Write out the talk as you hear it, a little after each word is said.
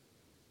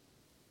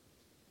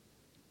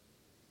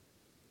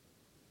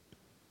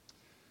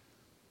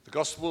The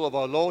Gospel of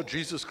our Lord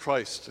Jesus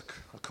Christ,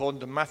 according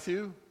to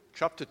Matthew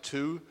chapter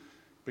 2,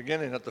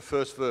 beginning at the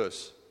first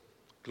verse.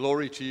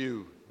 Glory to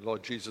you,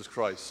 Lord Jesus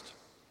Christ.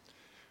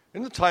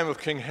 In the time of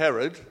King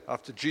Herod,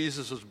 after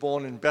Jesus was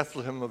born in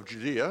Bethlehem of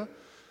Judea,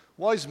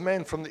 wise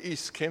men from the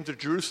east came to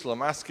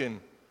Jerusalem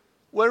asking,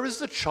 "Where is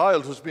the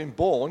child who has been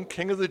born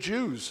King of the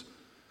Jews?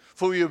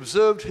 For we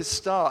observed his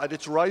star at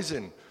its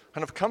rising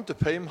and have come to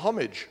pay him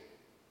homage."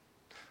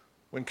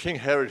 When King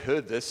Herod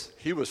heard this,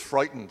 he was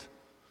frightened,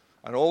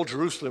 and all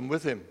Jerusalem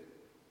with him.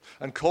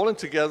 And calling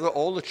together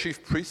all the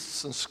chief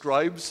priests and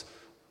scribes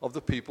of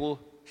the people,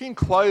 he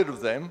inquired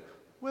of them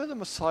where the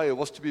Messiah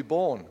was to be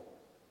born.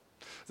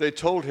 They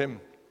told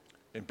him,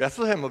 "In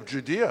Bethlehem of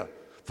Judea,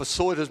 for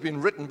so it has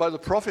been written by the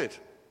prophet.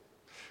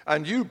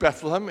 And you,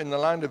 Bethlehem, in the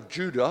land of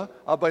Judah,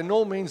 are by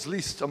no means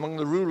least among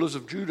the rulers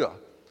of Judah.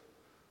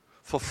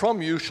 For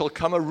from you shall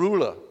come a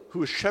ruler who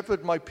will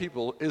shepherd my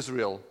people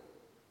Israel."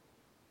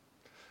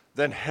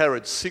 Then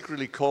Herod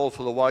secretly called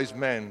for the wise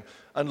men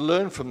and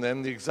learned from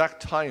them the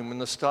exact time when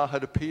the star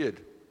had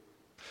appeared.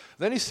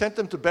 Then he sent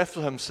them to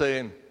Bethlehem,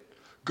 saying,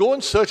 "Go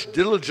and search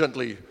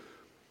diligently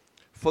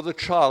for the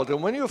child,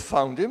 and when you have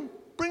found him,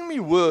 bring me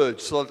word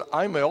so that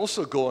I may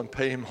also go and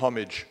pay him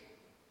homage."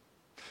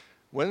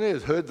 When they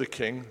had heard the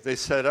king, they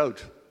set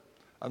out,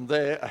 and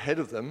there, ahead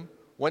of them,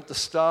 went the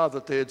star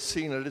that they had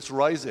seen at its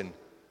rising,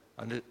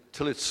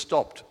 till it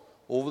stopped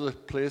over the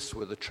place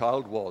where the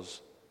child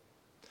was.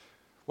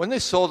 When they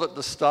saw that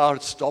the star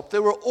had stopped, they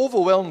were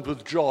overwhelmed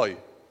with joy.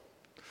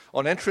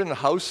 On entering the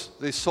house,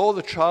 they saw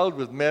the child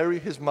with Mary,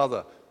 his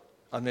mother,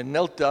 and they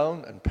knelt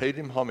down and paid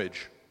him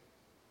homage.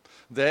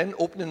 Then,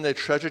 opening their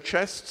treasure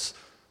chests,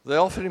 they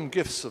offered him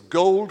gifts of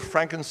gold,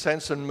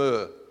 frankincense, and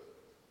myrrh.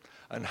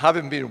 And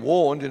having been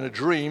warned in a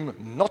dream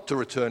not to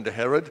return to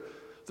Herod,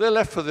 they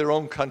left for their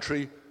own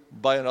country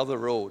by another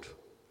road.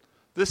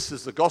 This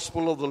is the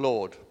gospel of the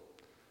Lord.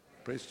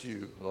 Praise to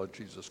you, Lord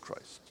Jesus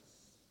Christ.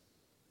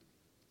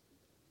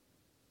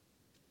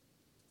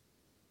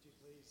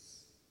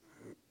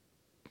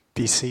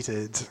 Be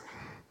seated.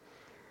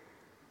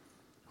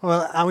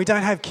 Well, we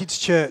don't have kids'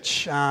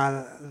 church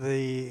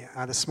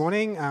this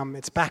morning.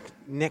 It's back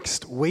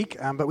next week,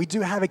 but we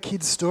do have a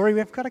kids' story.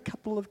 We've got a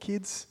couple of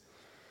kids.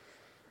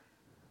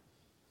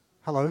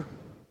 Hello.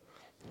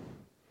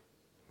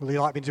 Will you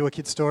like me to do a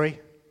kids'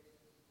 story?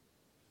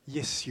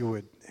 Yes, you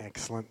would.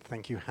 Excellent.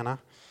 Thank you, Hannah.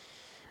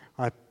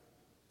 I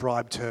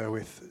bribed her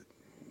with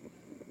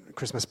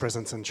Christmas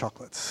presents and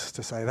chocolates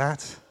to say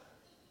that.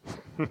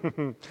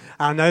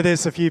 I know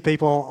there's a few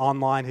people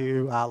online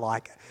who are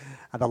like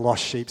the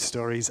lost sheep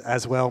stories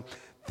as well.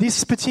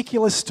 This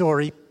particular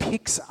story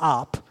picks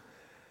up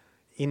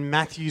in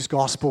Matthew's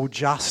Gospel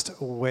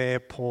just where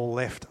Paul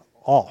left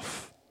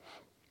off.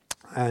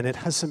 And it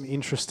has some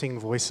interesting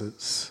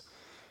voices.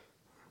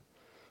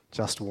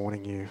 Just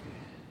warning you.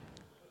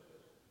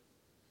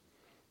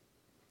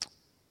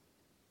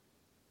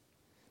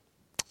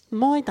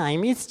 My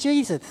name is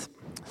Jesus,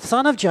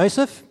 son of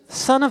Joseph,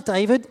 son of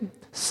David,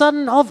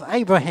 son of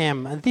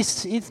Abraham, and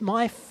this is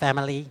my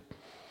family.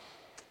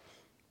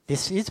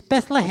 This is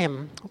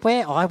Bethlehem,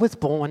 where I was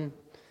born.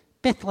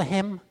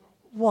 Bethlehem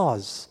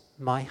was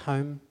my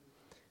home.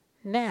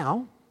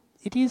 Now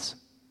it is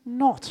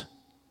not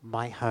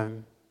my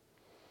home.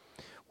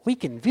 We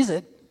can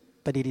visit,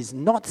 but it is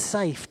not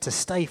safe to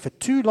stay for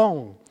too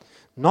long,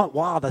 not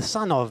while the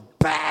son of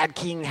bad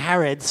King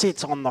Herod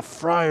sits on the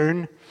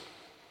throne.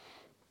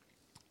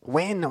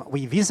 When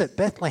we visit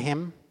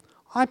Bethlehem,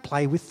 I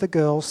play with the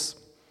girls.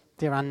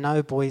 There are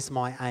no boys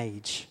my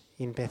age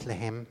in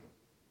Bethlehem.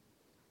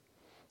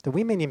 The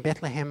women in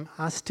Bethlehem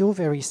are still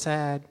very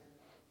sad.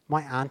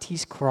 My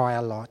aunties cry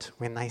a lot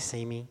when they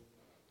see me.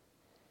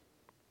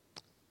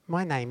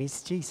 My name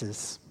is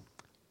Jesus.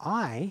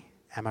 I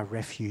am a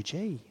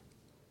refugee.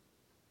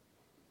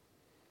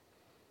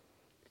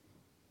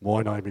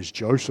 My name is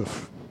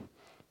Joseph,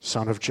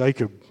 son of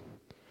Jacob,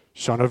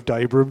 son of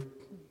David,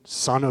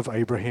 son of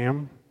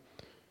Abraham.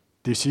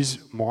 This is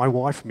my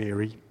wife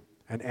Mary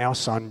and our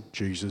son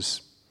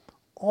Jesus.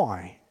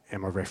 I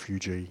am a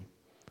refugee.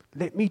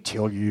 Let me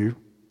tell you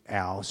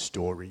our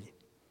story.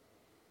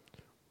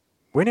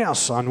 When our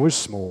son was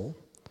small,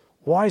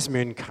 wise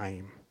men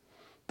came.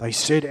 They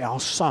said our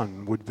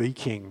son would be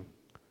king.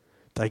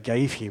 They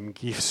gave him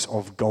gifts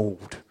of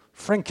gold,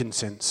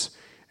 frankincense,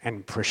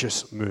 and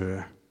precious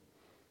myrrh.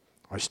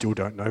 I still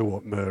don't know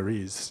what myrrh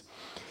is.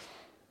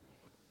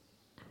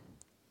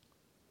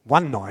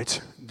 One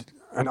night,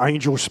 an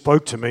angel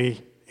spoke to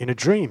me in a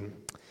dream.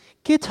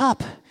 Get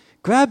up,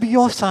 grab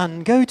your son,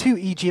 go to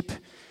Egypt.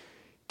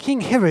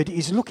 King Herod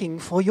is looking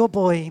for your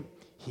boy.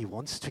 He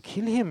wants to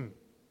kill him.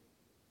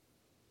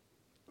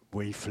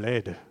 We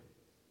fled.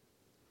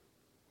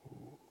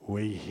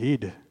 We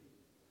hid.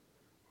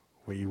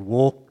 We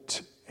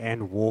walked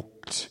and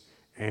walked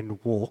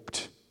and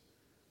walked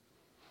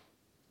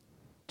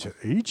to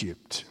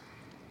Egypt.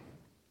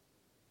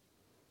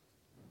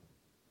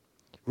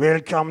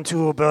 Welcome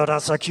to border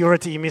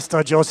security,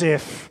 Mr.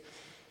 Joseph.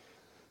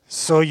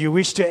 So you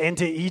wish to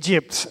enter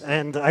Egypt,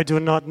 and I do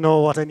not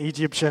know what an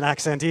Egyptian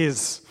accent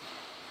is.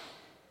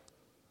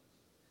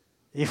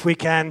 If we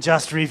can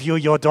just review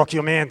your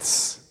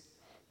documents.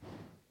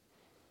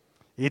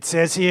 It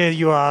says here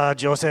you are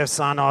Joseph,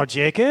 son of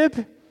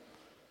Jacob,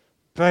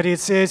 but it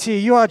says here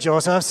you are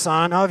Joseph,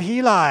 son of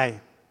Heli.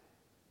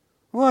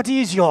 What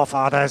is your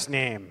father's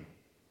name?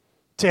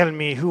 Tell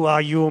me, who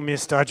are you,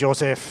 Mr.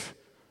 Joseph?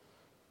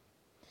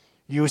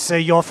 You say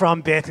you're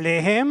from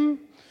Bethlehem,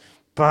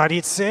 but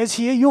it says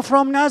here you're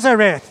from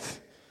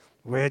Nazareth.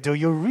 Where do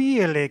you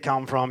really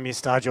come from,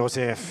 Mr.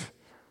 Joseph?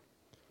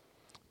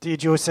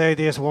 Did you say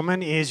this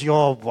woman is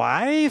your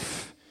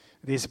wife?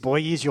 This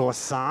boy is your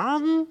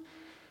son?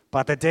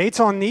 But the dates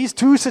on these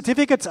two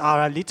certificates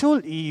are a little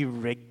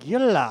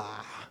irregular.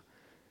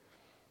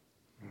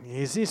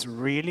 Is this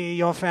really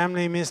your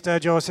family, Mr.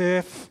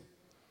 Joseph?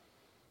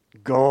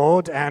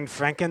 Gold and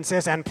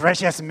frankincense and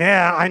precious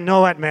myrrh. I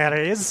know what myrrh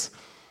is.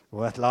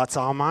 Worth lots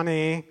of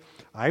money.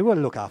 I will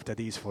look after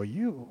these for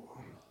you.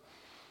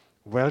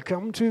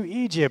 Welcome to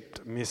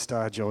Egypt,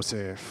 Mr.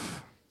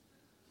 Joseph.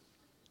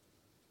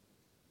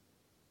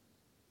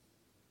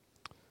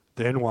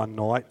 Then one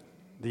night,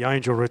 the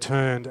angel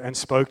returned and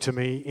spoke to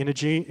me in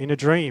a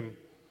dream.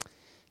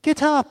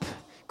 Get up,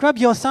 grab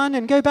your son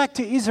and go back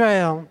to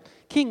Israel.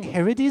 King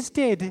Herod is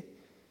dead.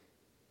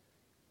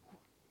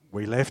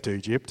 We left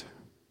Egypt.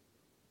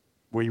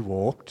 We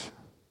walked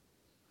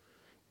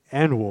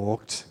and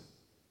walked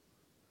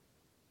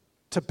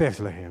to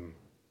Bethlehem.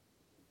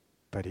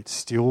 But it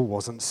still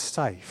wasn't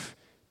safe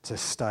to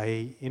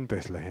stay in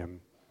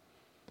Bethlehem.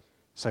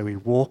 So we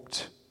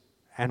walked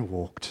and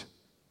walked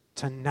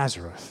to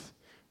Nazareth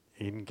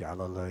in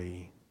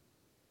Galilee.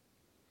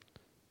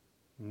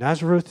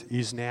 Nazareth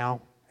is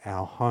now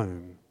our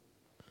home.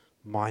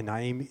 My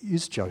name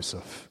is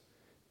Joseph.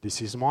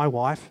 This is my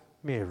wife,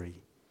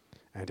 Mary,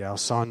 and our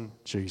son,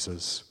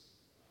 Jesus.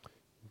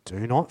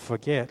 Do not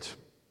forget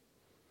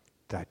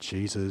that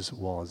Jesus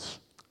was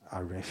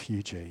a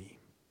refugee.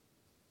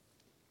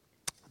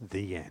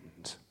 The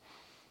end.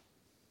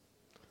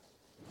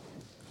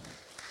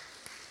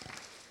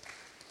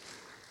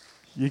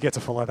 You get to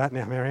follow that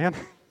now, Marianne.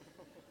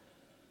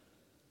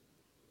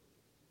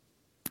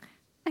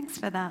 Thanks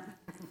for that.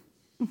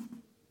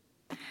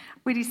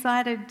 We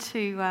decided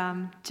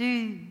to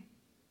do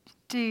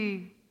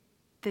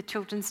the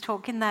children's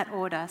talk in that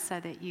order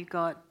so that you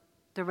got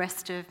the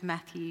rest of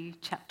Matthew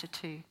chapter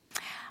 2.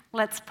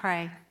 Let's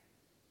pray.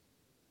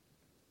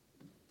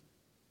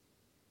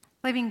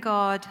 Living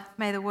God,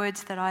 may the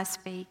words that I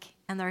speak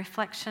and the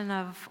reflection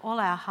of all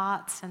our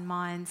hearts and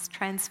minds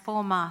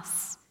transform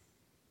us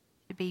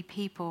to be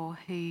people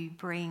who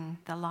bring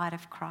the light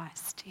of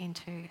Christ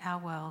into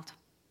our world.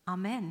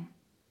 Amen.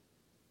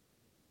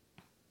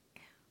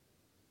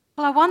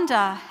 Well, I wonder,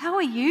 how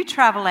are you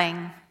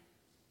travelling?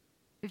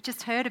 We've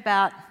just heard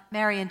about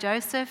Mary and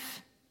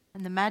Joseph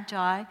and the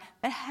Magi,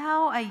 but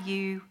how are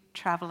you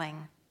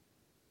travelling?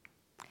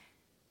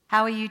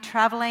 How are you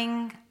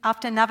travelling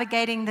after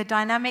navigating the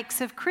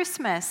dynamics of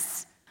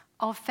Christmas,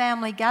 of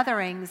family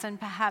gatherings and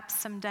perhaps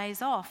some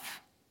days off?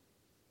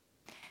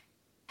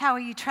 How are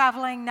you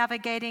travelling,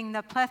 navigating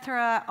the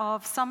plethora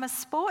of summer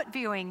sport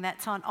viewing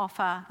that's on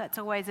offer? That's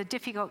always a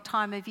difficult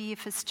time of year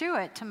for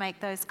Stuart to make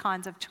those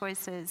kinds of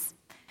choices.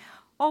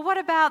 Or what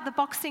about the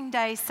Boxing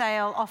Day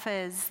sale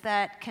offers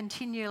that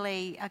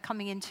continually are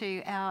coming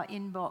into our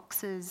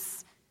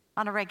inboxes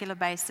on a regular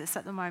basis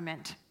at the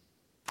moment?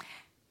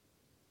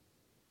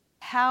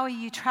 How are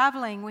you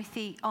travelling with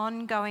the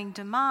ongoing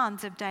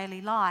demands of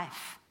daily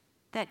life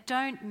that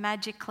don't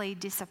magically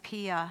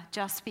disappear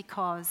just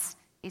because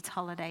it's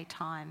holiday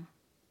time?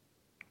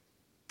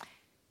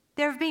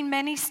 There have been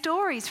many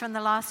stories from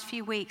the last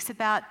few weeks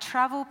about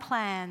travel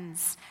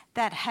plans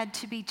that had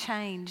to be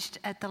changed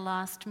at the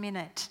last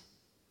minute.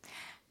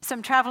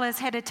 Some travellers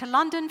headed to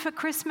London for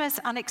Christmas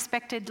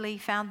unexpectedly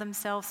found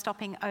themselves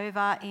stopping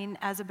over in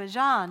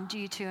Azerbaijan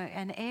due to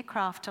an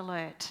aircraft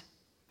alert.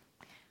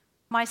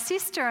 My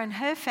sister and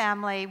her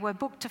family were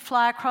booked to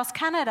fly across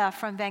Canada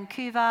from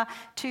Vancouver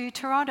to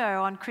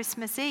Toronto on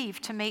Christmas Eve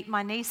to meet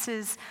my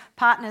niece's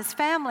partner's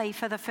family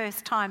for the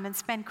first time and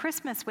spend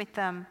Christmas with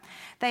them.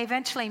 They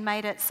eventually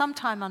made it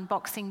sometime on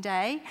Boxing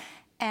Day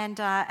and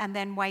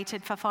then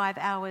waited for 5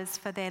 hours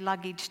for their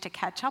luggage to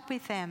catch up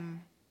with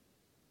them.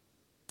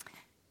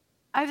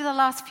 Over the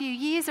last few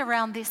years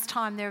around this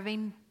time, there have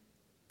been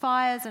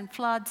fires and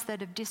floods that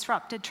have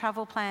disrupted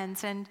travel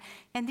plans, and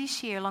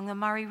this year along the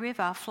Murray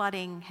River,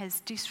 flooding has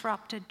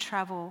disrupted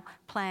travel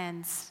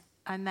plans,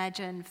 I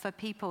imagine, for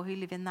people who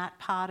live in that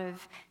part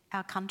of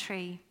our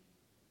country.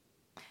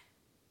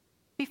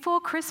 Before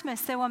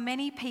Christmas, there were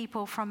many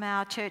people from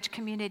our church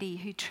community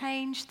who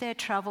changed their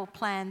travel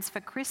plans for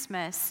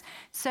Christmas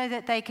so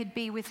that they could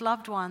be with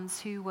loved ones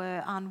who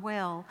were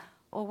unwell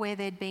or where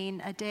there'd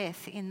been a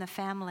death in the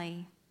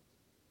family.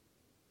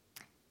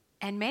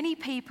 And many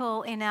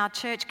people in our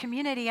church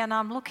community, and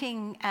I'm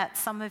looking at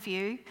some of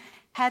you,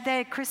 had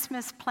their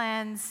Christmas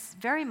plans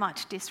very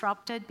much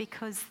disrupted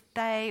because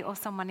they or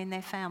someone in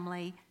their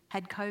family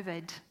had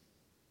COVID.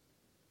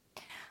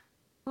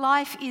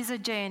 Life is a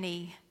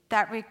journey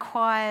that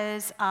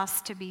requires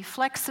us to be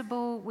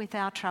flexible with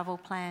our travel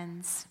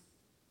plans.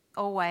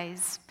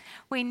 always.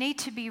 We need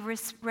to be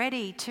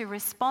ready to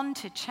respond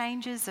to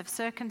changes of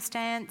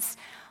circumstance,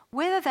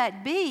 whether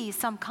that be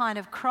some kind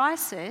of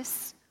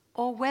crisis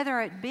or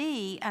whether it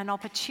be an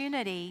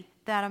opportunity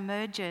that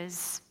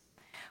emerges.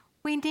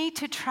 We need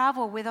to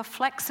travel with a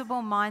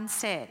flexible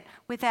mindset,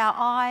 with our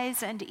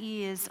eyes and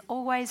ears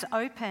always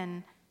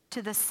open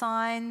to the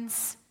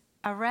signs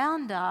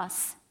around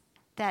us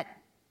that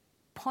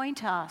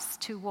point us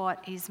to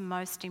what is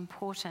most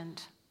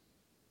important,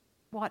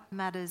 what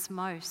matters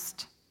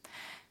most.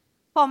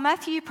 Well,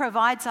 Matthew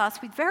provides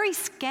us with very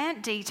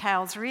scant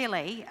details,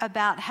 really,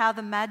 about how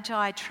the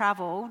Magi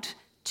travelled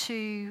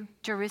to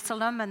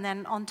Jerusalem and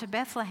then on to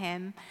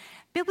Bethlehem.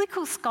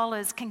 Biblical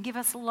scholars can give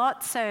us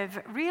lots of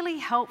really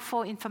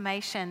helpful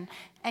information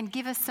and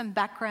give us some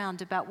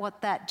background about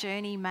what that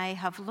journey may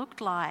have looked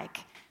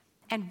like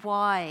and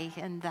why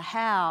and the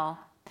how.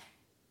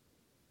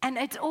 And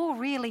it's all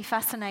really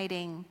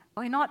fascinating.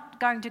 We're not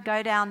going to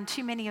go down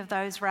too many of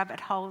those rabbit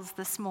holes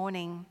this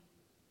morning.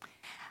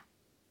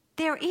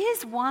 There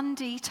is one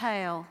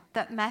detail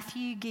that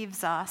Matthew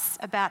gives us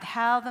about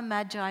how the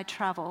Magi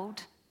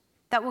travelled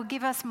that will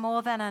give us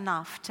more than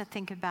enough to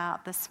think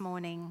about this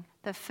morning,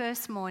 the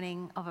first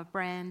morning of a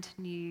brand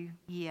new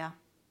year.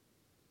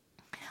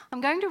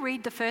 I'm going to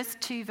read the first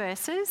 2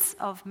 verses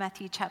of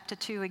Matthew chapter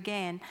 2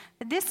 again,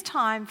 but this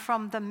time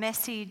from the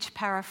Message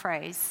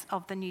paraphrase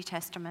of the New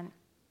Testament.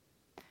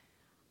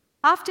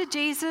 After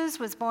Jesus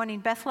was born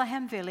in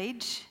Bethlehem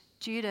village,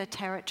 Judah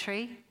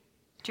territory,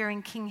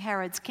 during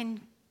Herod's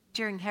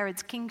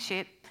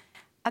kingship,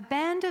 a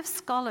band of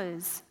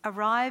scholars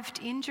arrived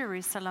in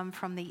Jerusalem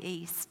from the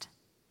east.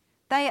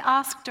 They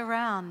asked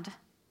around,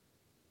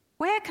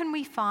 "Where can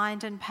we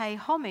find and pay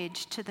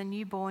homage to the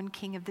newborn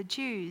King of the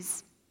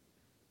Jews?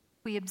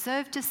 We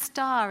observed a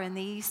star in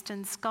the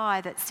eastern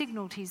sky that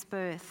signaled his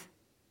birth.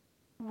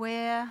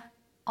 We're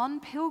on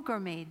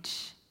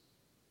pilgrimage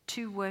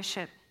to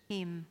worship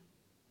him."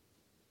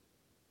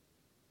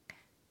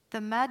 The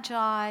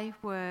Magi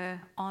were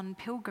on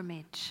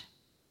pilgrimage.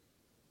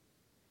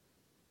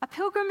 A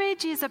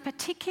pilgrimage is a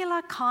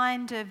particular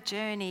kind of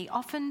journey,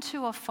 often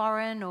to a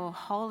foreign or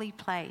holy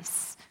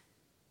place.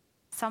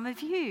 Some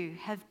of you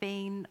have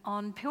been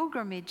on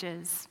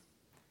pilgrimages.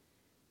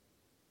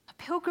 A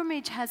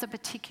pilgrimage has a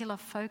particular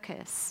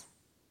focus.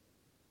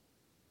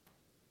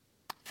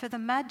 For the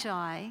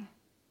Magi,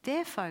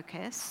 their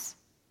focus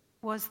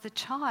was the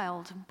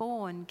child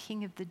born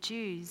King of the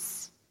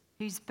Jews,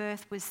 whose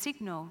birth was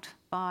signalled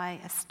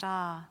by a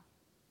star.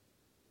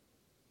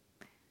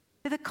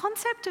 But the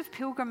concept of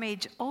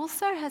pilgrimage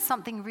also has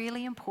something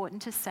really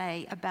important to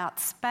say about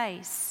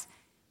space,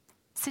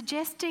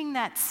 suggesting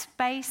that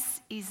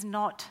space is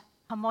not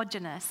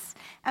homogeneous.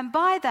 And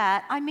by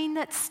that, I mean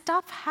that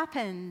stuff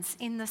happens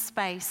in the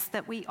space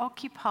that we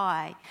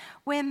occupy.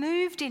 We're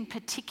moved in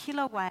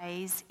particular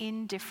ways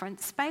in different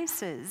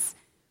spaces.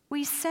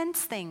 We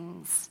sense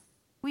things.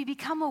 We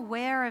become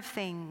aware of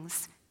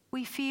things.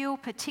 We feel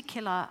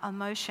particular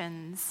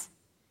emotions.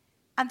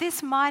 And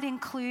this might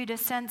include a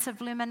sense of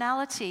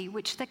liminality,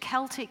 which the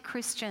Celtic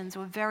Christians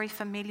were very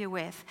familiar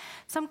with,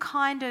 some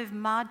kind of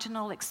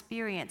marginal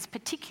experience,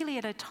 particularly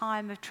at a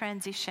time of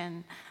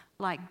transition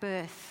like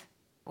birth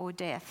or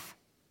death.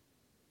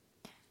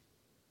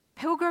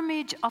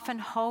 Pilgrimage often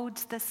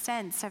holds the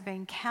sense of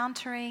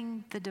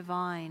encountering the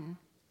divine,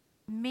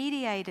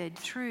 mediated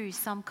through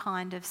some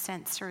kind of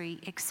sensory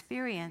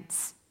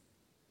experience.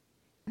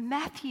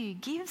 Matthew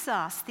gives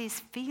us this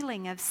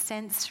feeling of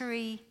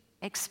sensory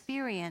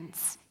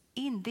experience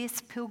in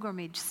this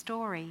pilgrimage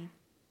story.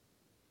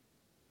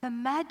 The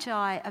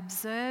Magi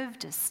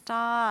observed a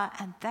star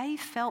and they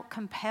felt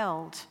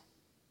compelled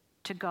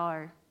to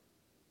go.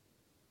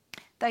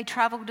 They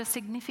travelled a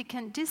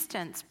significant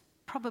distance,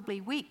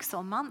 probably weeks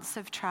or months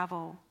of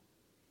travel.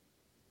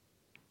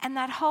 And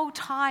that whole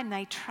time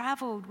they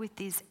travelled with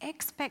this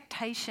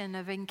expectation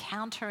of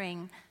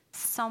encountering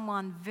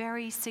someone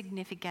very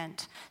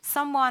significant,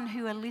 someone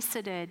who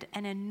elicited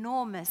an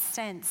enormous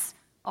sense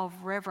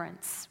of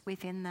reverence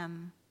within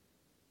them.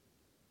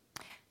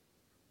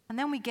 And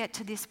then we get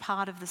to this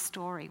part of the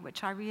story,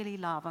 which I really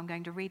love. I'm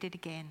going to read it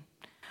again.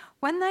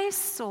 When they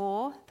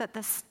saw that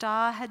the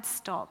star had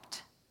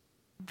stopped,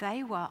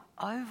 they were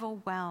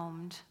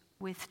overwhelmed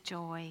with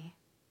joy.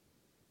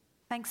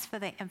 Thanks for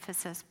the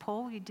emphasis,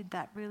 Paul. You did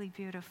that really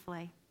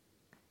beautifully.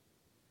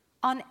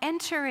 On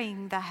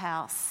entering the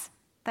house,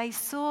 they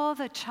saw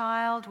the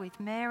child with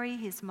Mary,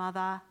 his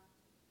mother,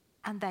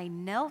 and they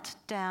knelt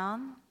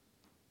down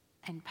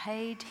and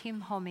paid him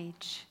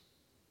homage.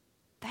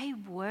 They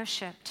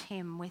worshipped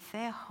him with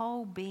their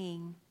whole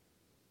being.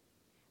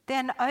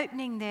 Then,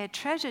 opening their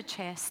treasure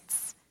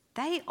chests,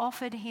 they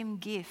offered him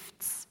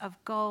gifts of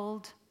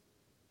gold,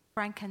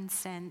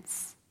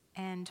 frankincense,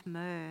 and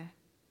myrrh.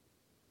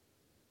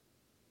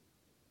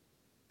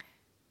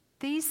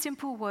 These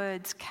simple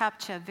words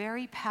capture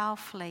very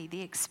powerfully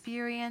the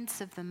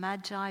experience of the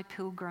Magi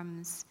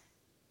pilgrims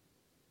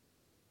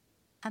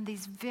and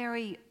this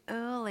very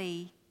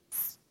early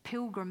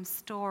pilgrim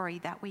story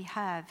that we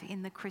have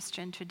in the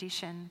Christian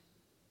tradition.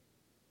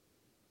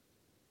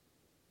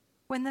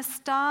 When the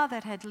star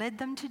that had led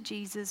them to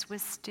Jesus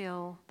was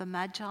still, the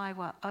Magi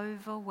were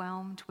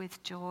overwhelmed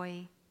with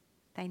joy.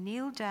 They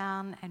kneel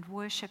down and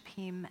worship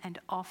him and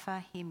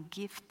offer him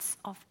gifts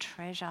of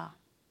treasure.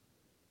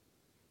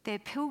 Their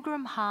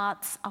pilgrim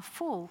hearts are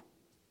full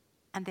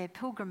and their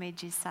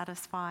pilgrimage is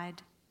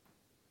satisfied.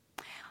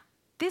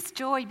 This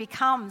joy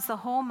becomes the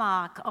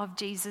hallmark of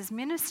Jesus'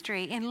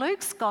 ministry. In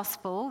Luke's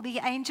gospel, the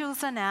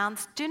angels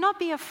announced, "Do not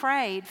be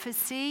afraid, for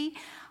see,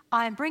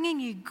 I am bringing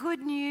you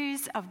good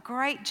news of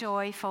great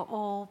joy for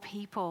all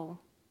people."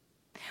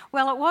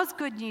 Well, it was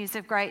good news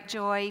of great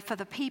joy for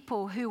the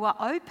people who were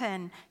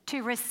open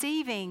to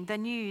receiving the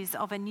news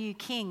of a new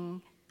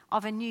king,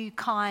 of a new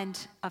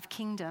kind of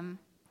kingdom.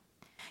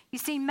 You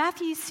see,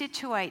 Matthew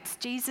situates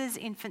Jesus'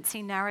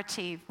 infancy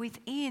narrative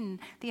within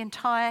the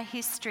entire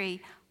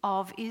history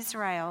of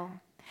Israel.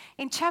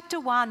 In chapter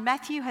 1,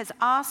 Matthew has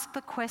asked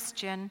the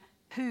question,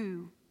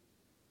 who?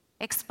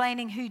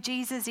 Explaining who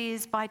Jesus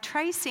is by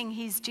tracing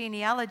his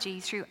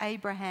genealogy through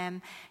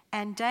Abraham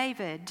and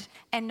David,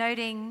 and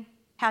noting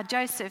how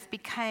Joseph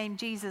became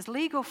Jesus'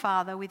 legal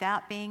father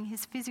without being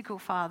his physical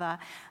father,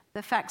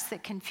 the facts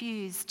that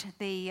confused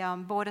the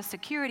border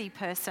security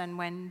person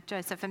when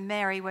Joseph and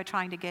Mary were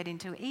trying to get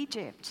into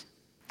Egypt.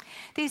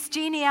 This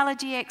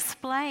genealogy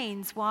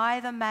explains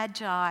why the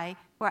Magi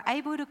were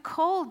able to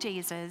call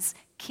Jesus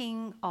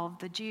King of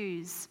the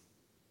Jews.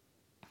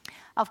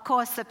 Of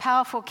course, the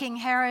powerful King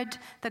Herod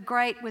the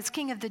Great was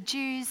king of the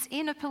Jews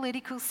in a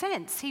political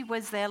sense. He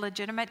was their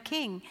legitimate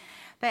king,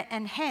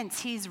 and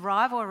hence his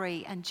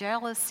rivalry and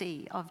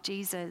jealousy of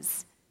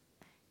Jesus.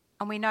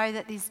 And we know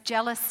that this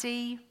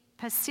jealousy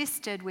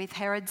persisted with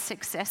Herod's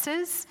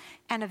successors,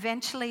 and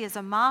eventually, as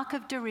a mark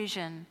of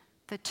derision,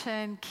 the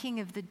term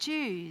King of the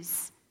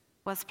Jews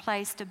was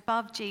placed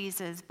above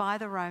Jesus by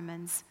the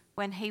Romans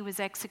when he was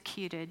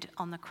executed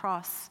on the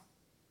cross.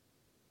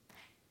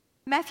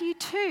 Matthew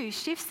 2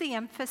 shifts the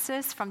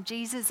emphasis from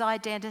Jesus'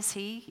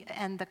 identity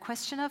and the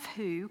question of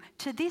who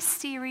to this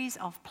series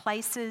of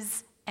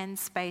places and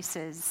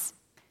spaces.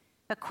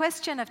 The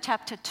question of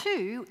chapter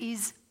 2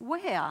 is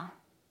where?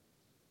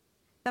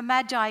 The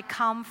Magi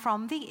come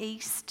from the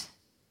east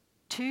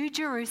to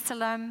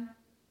Jerusalem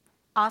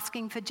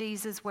asking for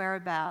Jesus'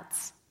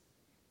 whereabouts.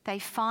 They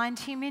find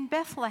him in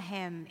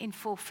Bethlehem in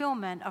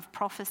fulfillment of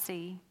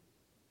prophecy.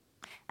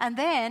 And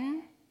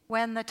then,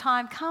 when the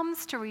time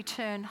comes to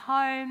return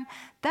home,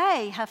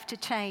 they have to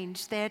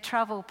change their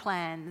travel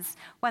plans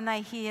when they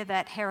hear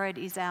that Herod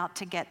is out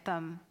to get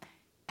them.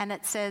 And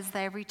it says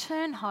they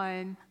return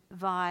home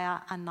via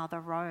another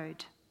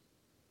road.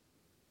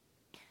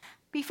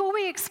 Before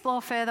we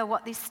explore further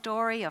what this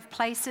story of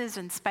places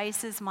and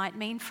spaces might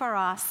mean for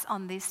us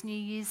on this New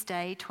Year's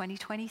Day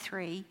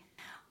 2023,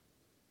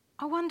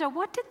 I wonder,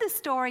 what did the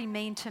story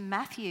mean to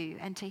Matthew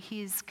and to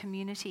his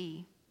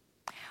community?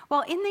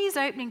 Well, in these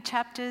opening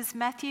chapters,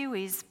 Matthew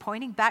is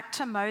pointing back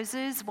to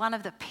Moses, one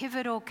of the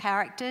pivotal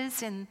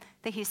characters in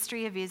the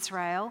history of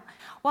Israel,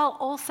 while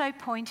also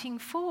pointing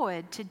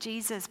forward to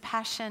Jesus'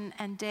 passion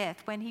and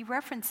death when he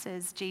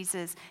references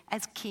Jesus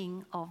as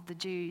King of the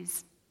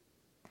Jews.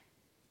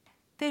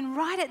 Then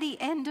right at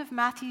the end of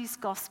Matthew's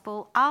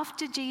Gospel,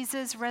 after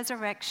Jesus'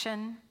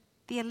 resurrection,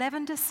 the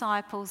 11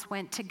 disciples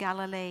went to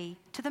Galilee,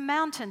 to the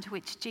mountain to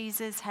which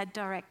Jesus had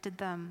directed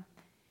them.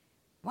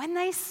 When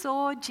they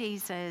saw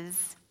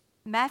Jesus,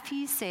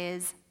 Matthew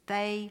says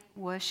they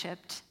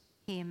worshipped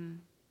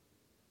him.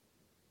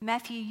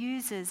 Matthew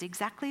uses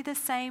exactly the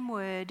same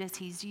word as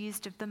he's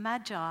used of the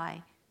Magi,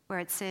 where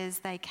it says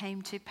they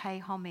came to pay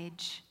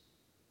homage.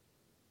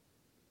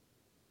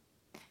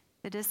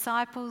 The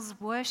disciples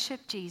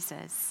worship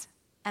Jesus,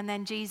 and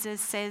then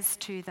Jesus says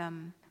to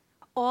them,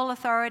 "All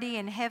authority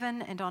in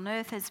heaven and on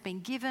earth has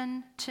been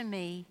given to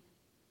me.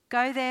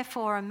 Go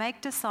therefore and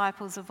make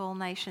disciples of all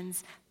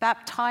nations,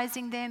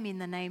 baptizing them in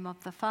the name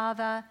of the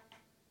Father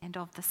and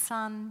of the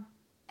Son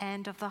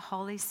and of the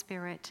Holy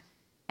Spirit,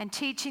 and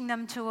teaching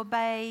them to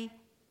obey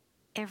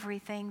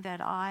everything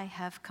that I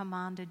have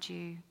commanded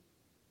you.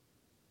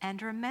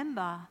 And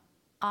remember,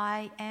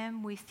 I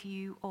am with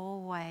you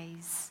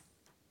always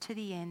to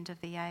the end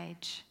of the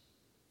age."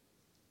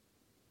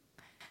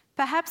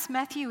 Perhaps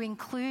Matthew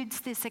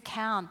includes this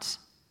account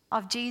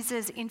of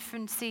Jesus'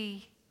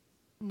 infancy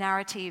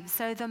narrative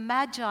so the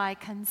Magi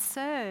can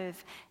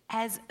serve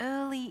as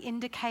early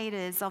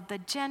indicators of the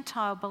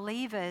Gentile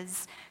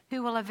believers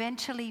who will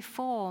eventually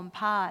form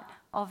part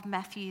of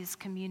Matthew's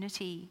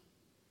community.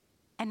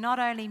 And not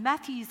only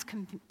Matthew's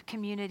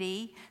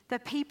community, the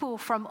people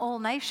from all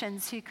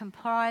nations who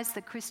comprise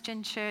the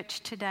Christian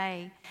church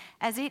today,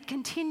 as it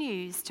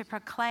continues to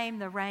proclaim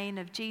the reign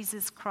of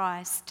Jesus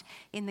Christ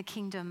in the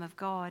kingdom of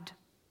God.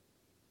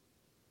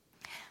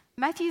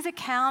 Matthew's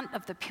account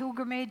of the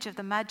pilgrimage of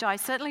the Magi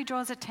certainly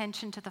draws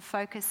attention to the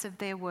focus of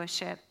their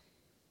worship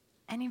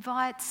and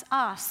invites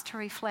us to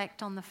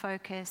reflect on the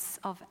focus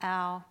of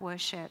our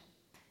worship.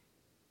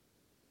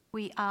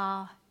 We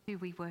are who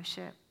we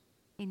worship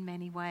in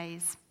many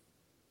ways.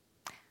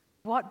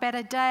 What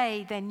better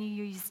day than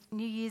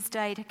New Year's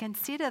Day to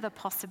consider the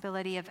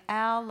possibility of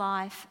our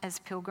life as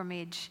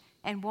pilgrimage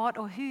and what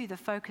or who the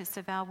focus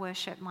of our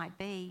worship might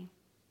be.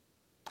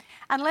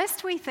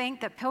 Unless we think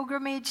that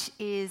pilgrimage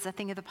is a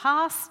thing of the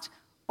past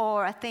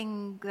or a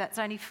thing that's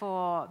only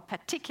for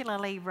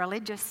particularly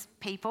religious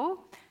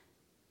people,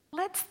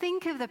 let's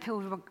think of the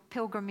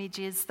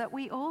pilgrimages that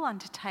we all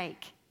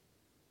undertake.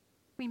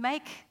 We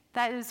make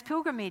those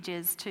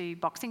pilgrimages to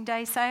Boxing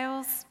Day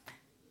sales,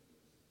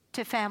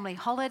 to family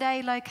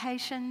holiday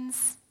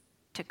locations,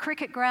 to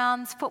cricket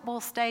grounds, football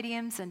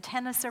stadiums and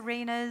tennis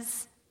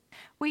arenas.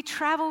 We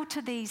travel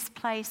to these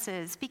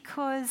places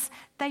because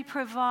they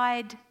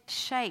provide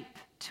shape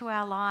to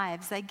our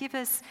lives. They give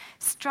us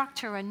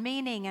structure and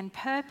meaning and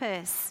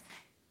purpose.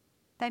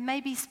 They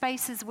may be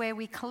spaces where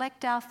we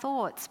collect our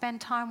thoughts,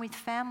 spend time with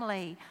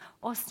family,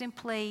 or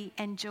simply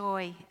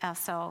enjoy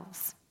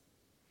ourselves.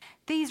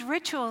 These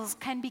rituals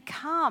can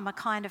become a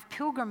kind of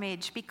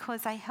pilgrimage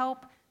because they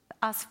help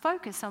us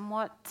focus on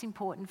what's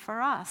important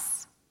for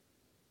us.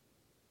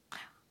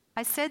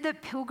 I said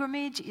that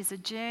pilgrimage is a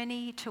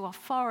journey to a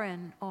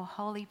foreign or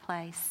holy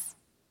place.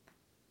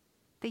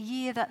 The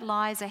year that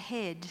lies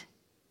ahead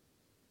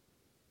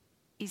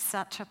is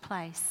such a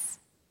place.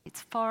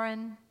 It's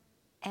foreign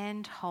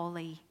and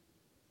holy.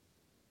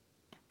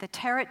 The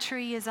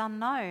territory is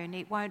unknown.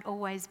 It won't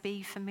always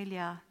be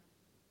familiar.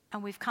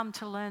 And we've come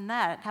to learn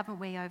that, haven't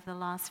we, over the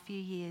last few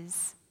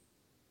years?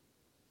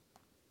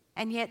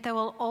 And yet there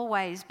will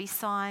always be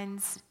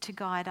signs to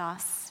guide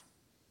us,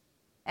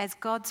 as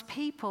God's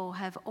people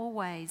have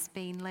always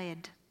been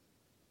led.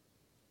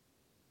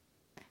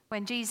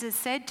 When Jesus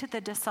said to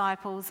the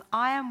disciples,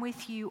 "I am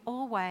with you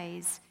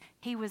always,"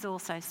 he was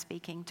also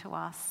speaking to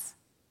us.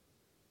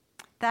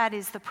 That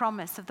is the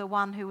promise of the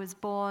one who was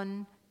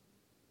born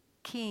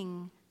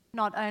King,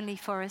 not only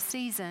for a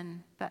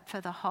season, but for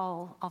the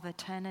whole of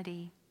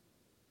eternity.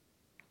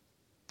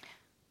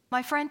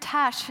 My friend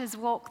Tash has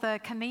walked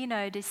the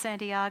Camino de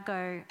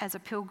Santiago as a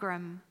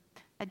pilgrim,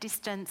 a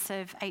distance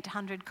of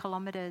 800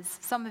 kilometres.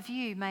 Some of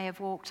you may have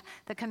walked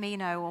the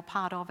Camino or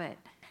part of it.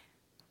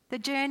 The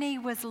journey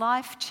was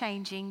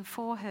life-changing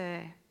for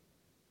her.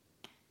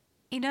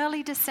 In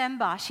early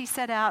December, she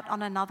set out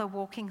on another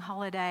walking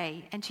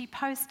holiday, and she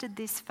posted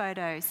this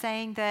photo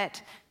saying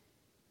that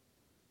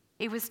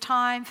it was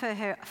time for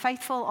her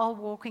faithful old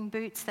walking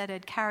boots that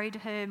had carried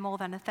her more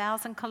than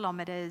 1,000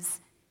 kilometres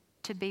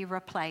to be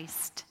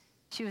replaced.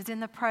 She was in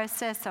the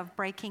process of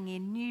breaking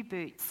in new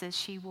boots as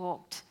she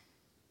walked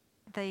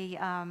the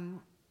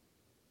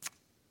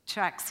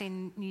tracks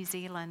in New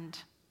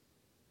Zealand.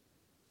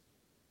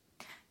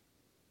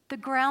 The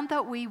ground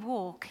that we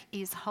walk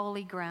is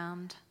holy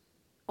ground,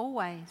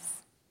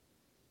 always.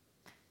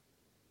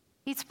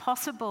 It's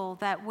possible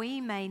that we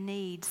may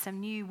need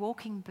some new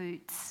walking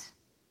boots,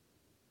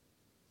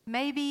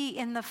 maybe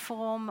in the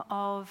form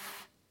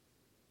of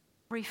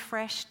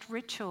refreshed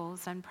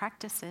rituals and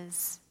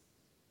practices.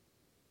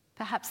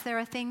 Perhaps there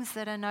are things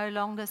that are no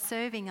longer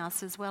serving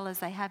us as well as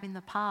they have in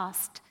the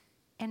past,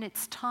 and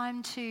it's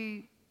time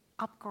to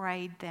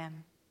upgrade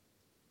them.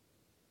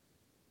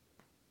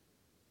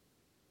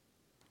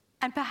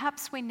 And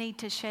perhaps we need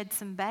to shed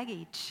some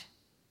baggage,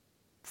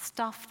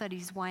 stuff that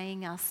is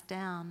weighing us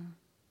down.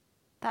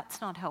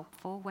 That's not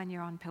helpful when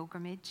you're on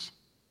pilgrimage.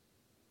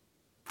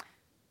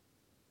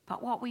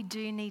 But what we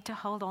do need to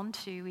hold on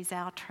to is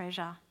our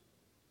treasure.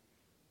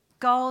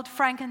 Gold,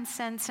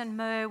 frankincense, and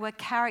myrrh were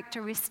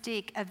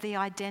characteristic of the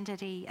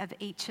identity of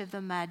each of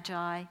the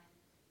Magi,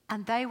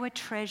 and they were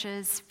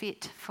treasures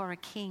fit for a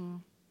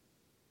king.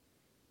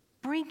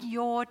 Bring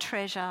your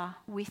treasure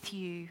with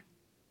you,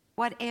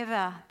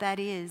 whatever that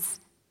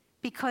is,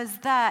 because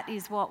that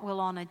is what will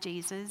honour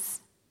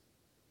Jesus.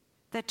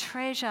 The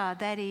treasure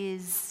that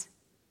is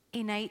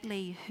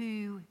innately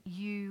who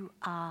you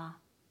are.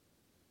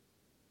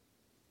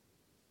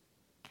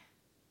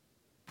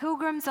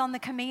 Pilgrims on the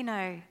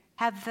Camino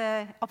have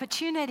the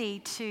opportunity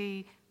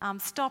to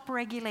stop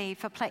regularly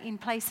in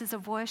places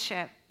of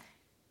worship,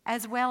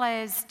 as well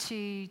as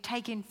to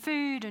take in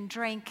food and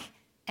drink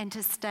and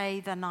to stay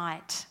the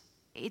night.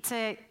 It's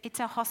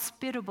a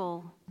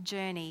hospitable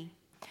journey.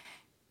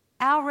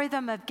 Our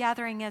rhythm of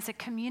gathering as a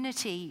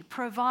community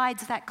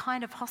provides that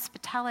kind of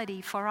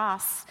hospitality for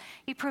us.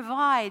 It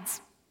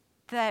provides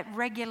that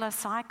regular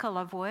cycle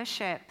of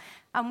worship,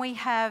 and we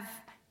have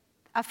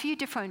a few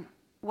different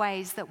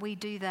ways that we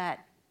do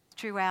that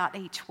throughout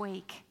each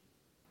week.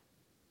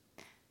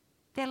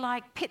 They're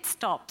like pit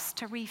stops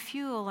to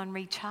refuel and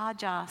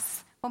recharge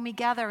us when we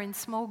gather in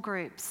small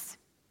groups.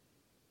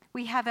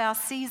 We have our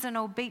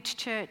seasonal beach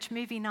church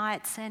movie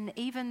nights and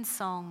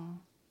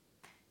evensong.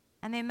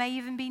 And there may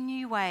even be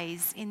new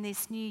ways in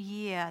this new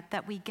year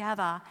that we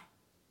gather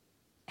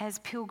as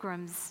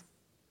pilgrims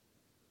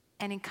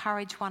and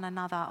encourage one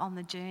another on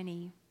the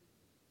journey.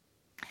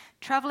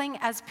 Travelling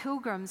as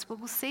pilgrims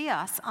will see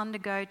us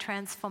undergo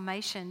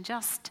transformation,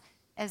 just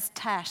as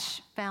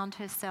Tash found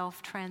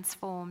herself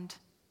transformed.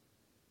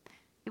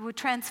 It will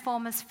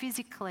transform us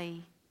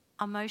physically,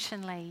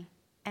 emotionally,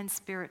 and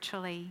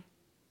spiritually.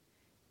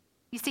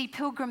 You see,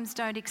 pilgrims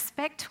don't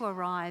expect to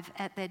arrive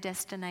at their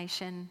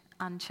destination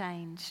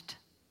unchanged.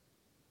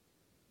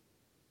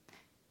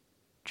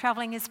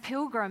 Travelling as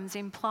pilgrims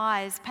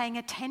implies paying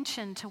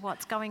attention to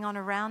what's going on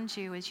around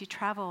you as you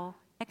travel,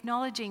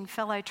 acknowledging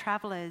fellow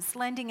travellers,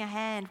 lending a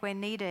hand where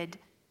needed,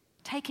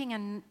 taking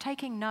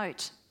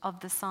note of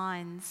the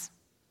signs.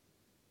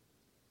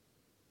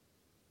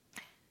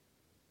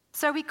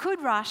 So we could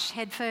rush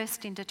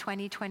headfirst into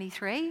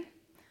 2023,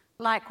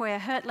 like we're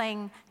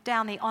hurtling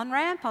down the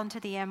on-ramp onto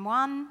the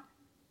M1,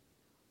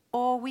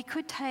 or we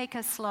could take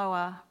a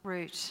slower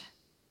route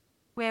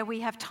where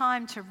we have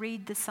time to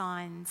read the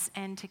signs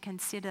and to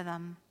consider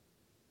them.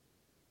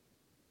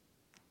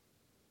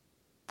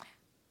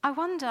 I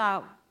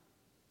wonder,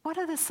 what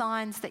are the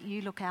signs that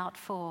you look out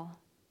for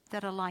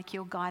that are like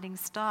your guiding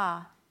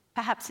star?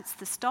 Perhaps it's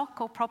the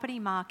stock or property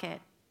market.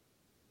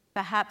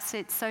 Perhaps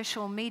it's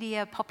social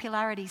media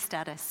popularity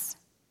status.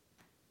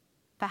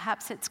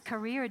 Perhaps it's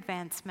career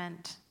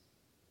advancement.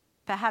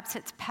 Perhaps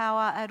it's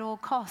power at all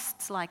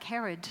costs, like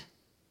Herod.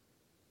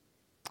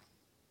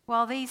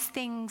 While these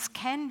things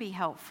can be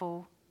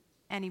helpful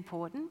and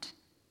important,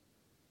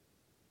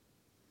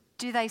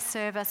 do they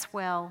serve us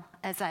well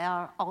as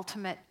our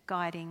ultimate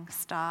guiding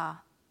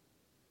star?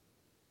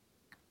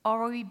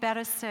 Or are we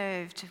better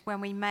served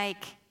when we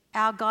make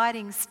our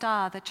guiding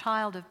star the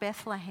child of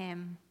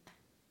Bethlehem,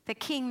 the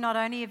King not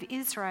only of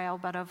Israel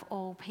but of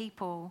all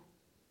people,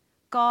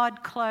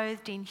 God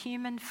clothed in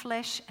human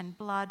flesh and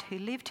blood, who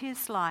lived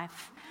his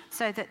life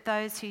so that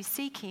those who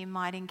seek him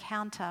might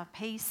encounter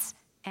peace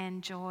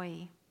and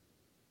joy?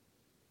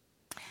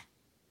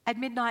 At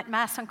midnight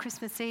mass on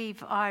Christmas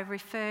Eve, I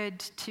referred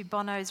to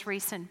Bono's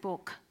recent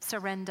book,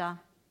 Surrender.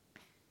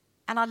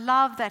 And I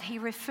love that he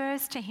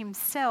refers to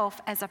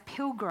himself as a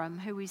pilgrim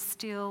who is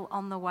still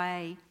on the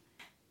way.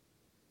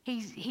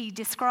 He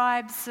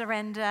describes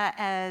surrender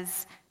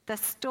as the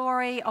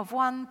story of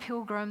one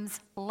pilgrim's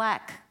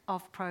lack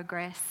of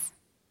progress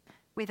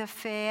with a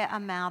fair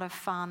amount of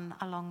fun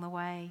along the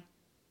way.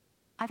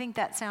 I think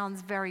that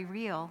sounds very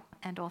real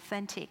and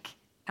authentic,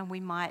 and we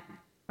might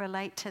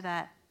relate to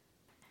that.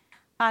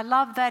 I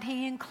love that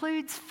he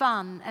includes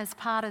fun as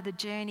part of the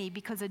journey,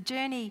 because a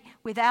journey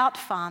without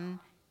fun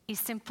is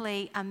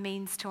simply a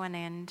means to an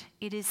end.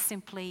 It is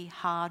simply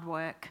hard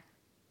work.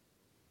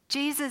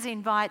 Jesus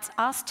invites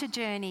us to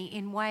journey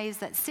in ways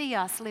that see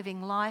us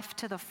living life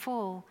to the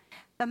full.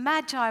 The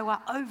Magi were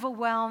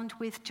overwhelmed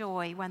with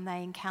joy when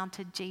they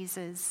encountered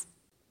Jesus.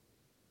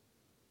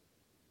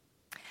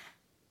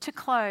 To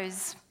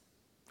close,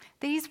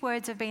 these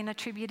words have been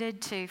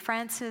attributed to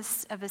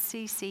Francis of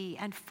Assisi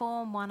and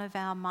form one of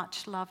our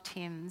much-loved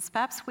hymns.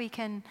 Perhaps we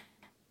can,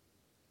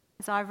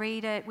 as I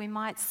read it, we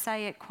might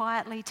say it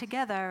quietly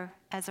together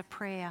as a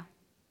prayer.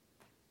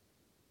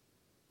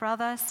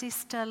 Brother,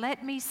 sister,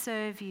 let me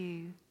serve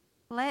you.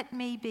 Let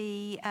me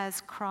be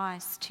as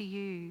Christ to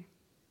you.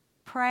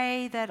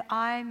 Pray that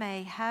I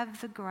may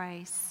have the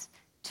grace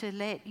to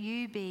let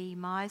you be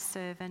my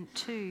servant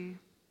too.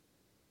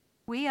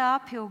 We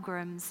are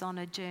pilgrims on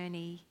a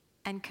journey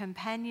and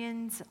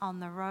companions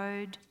on the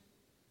road.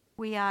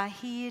 We are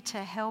here to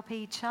help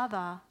each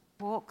other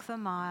walk the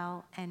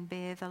mile and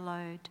bear the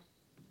load.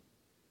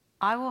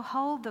 I will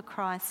hold the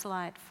Christ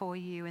light for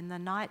you in the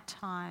night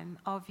time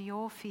of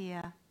your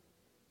fear.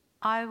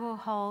 I will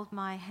hold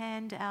my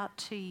hand out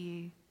to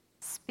you.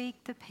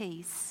 Speak the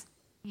peace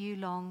you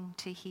long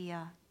to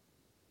hear.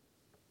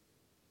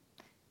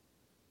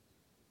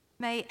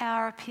 May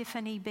our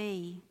epiphany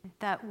be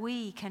that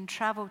we can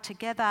travel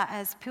together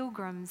as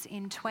pilgrims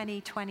in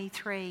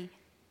 2023,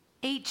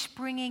 each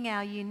bringing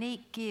our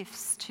unique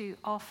gifts to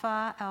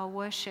offer our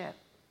worship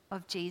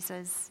of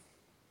Jesus,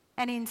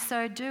 and in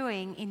so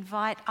doing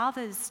invite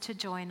others to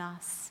join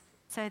us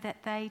so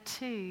that they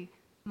too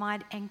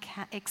might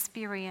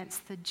experience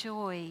the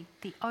joy,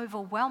 the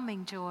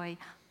overwhelming joy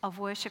of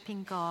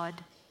worshipping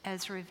God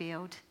as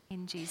revealed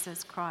in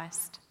Jesus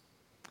Christ.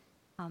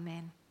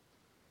 Amen.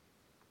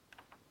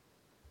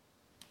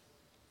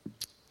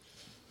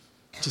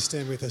 Just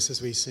stand with us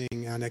as we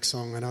sing our next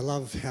song. And I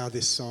love how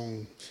this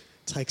song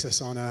takes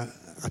us on a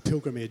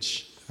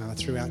pilgrimage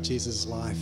throughout Jesus' life.